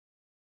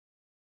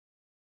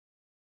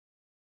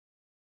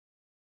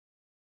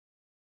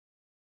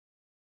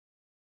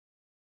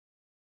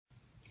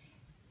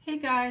Hey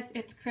guys,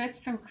 it's Chris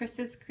from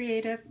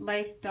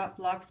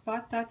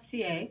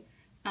chrisscreativelife.blogspot.ca.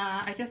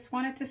 I just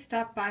wanted to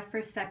stop by for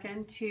a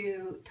second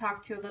to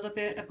talk to you a little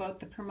bit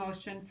about the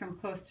promotion from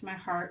Close to My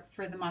Heart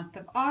for the month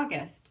of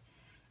August.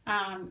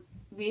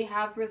 We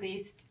have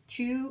released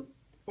 2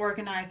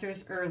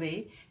 organizers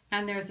early,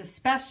 and there's a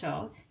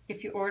special.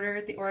 If you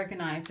order the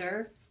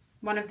organizer,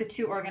 one of the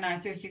 2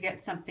 organizers, you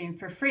get something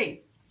for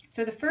free.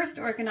 So the first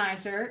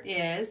organizer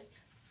is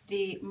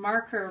the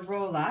marker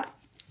roll-up,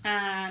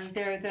 and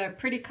they're the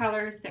pretty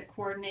colors that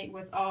coordinate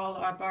with all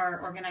of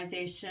our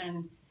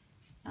organization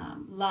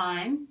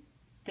line,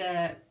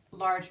 the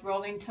large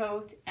rolling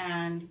tote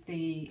and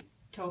the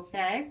tote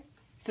bag.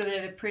 So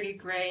they're the pretty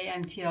gray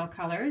and teal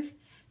colors.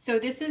 So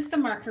this is the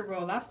marker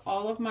roll-up.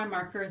 All of my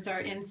markers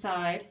are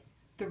inside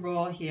the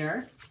roll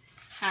here,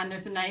 and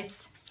there's a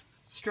nice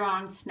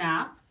strong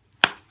snap.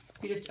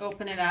 You just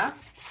open it up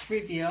to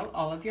reveal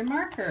all of your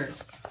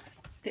markers.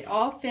 They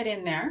all fit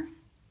in there.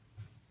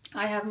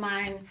 I have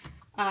mine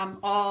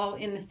all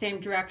in the same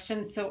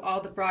direction, so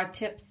all the broad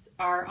tips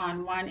are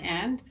on one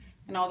end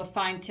and all the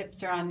fine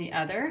tips are on the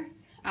other.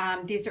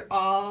 These are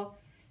all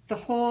the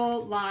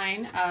whole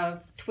line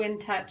of Twin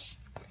Touch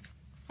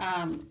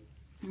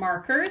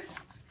markers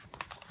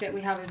that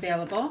we have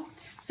available.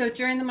 So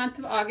during the month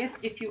of August,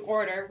 if you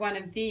order one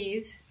of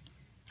these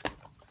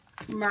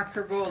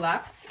marker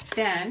roll-ups,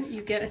 then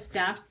you get a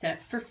stamp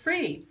set for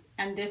free.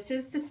 And this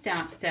is the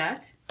stamp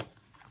set.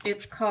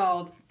 It's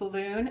called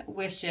Balloon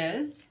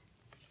Wishes,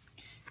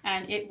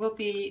 and it will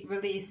be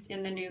released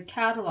in the new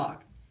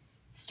catalog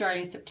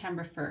starting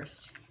September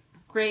 1st.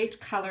 Great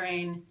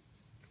coloring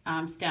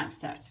stamp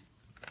set.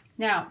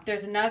 Now,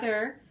 there's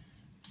another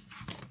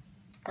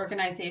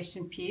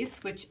organization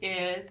piece, which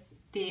is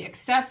the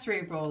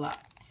accessory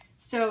roll-up.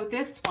 So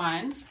this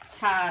one,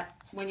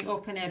 when you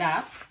open it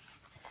up,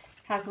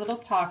 has little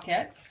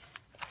pockets,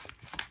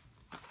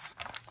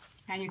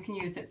 and you can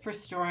use it for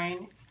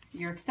storing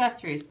your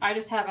accessories. I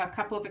just have a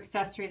couple of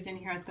accessories in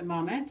here at the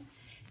moment.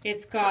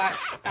 It's got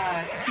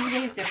a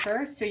 2-way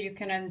zipper, so you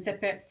can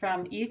unzip it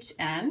from each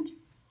end,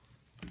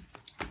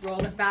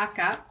 roll it back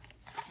up,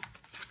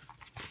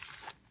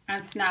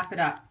 and snap it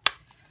up.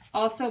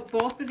 Also,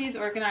 both of these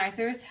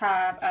organizers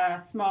have a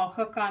small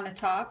hook on the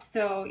top,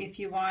 so if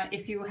you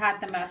had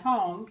them at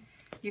home,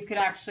 you could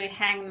actually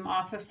hang them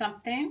off of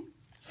something.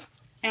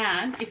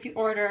 And if you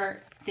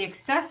order the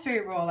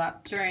accessory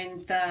roll-up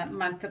during the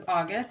month of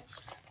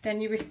August, then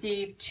you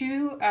receive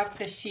 2 of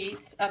the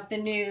sheets of the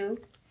new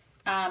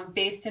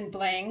Base and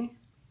Bling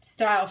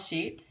style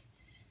sheets,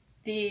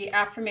 the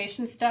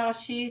affirmation style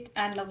sheet,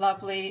 and the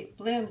lovely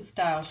bloom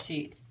style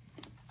sheet.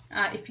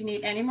 If you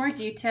need any more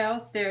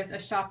details, there's a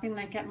shopping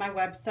link at my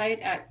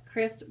website at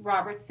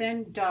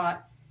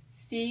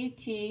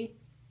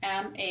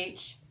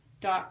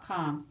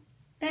chrisrobertson.ctmh.com.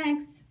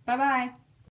 Thanks. Bye-bye.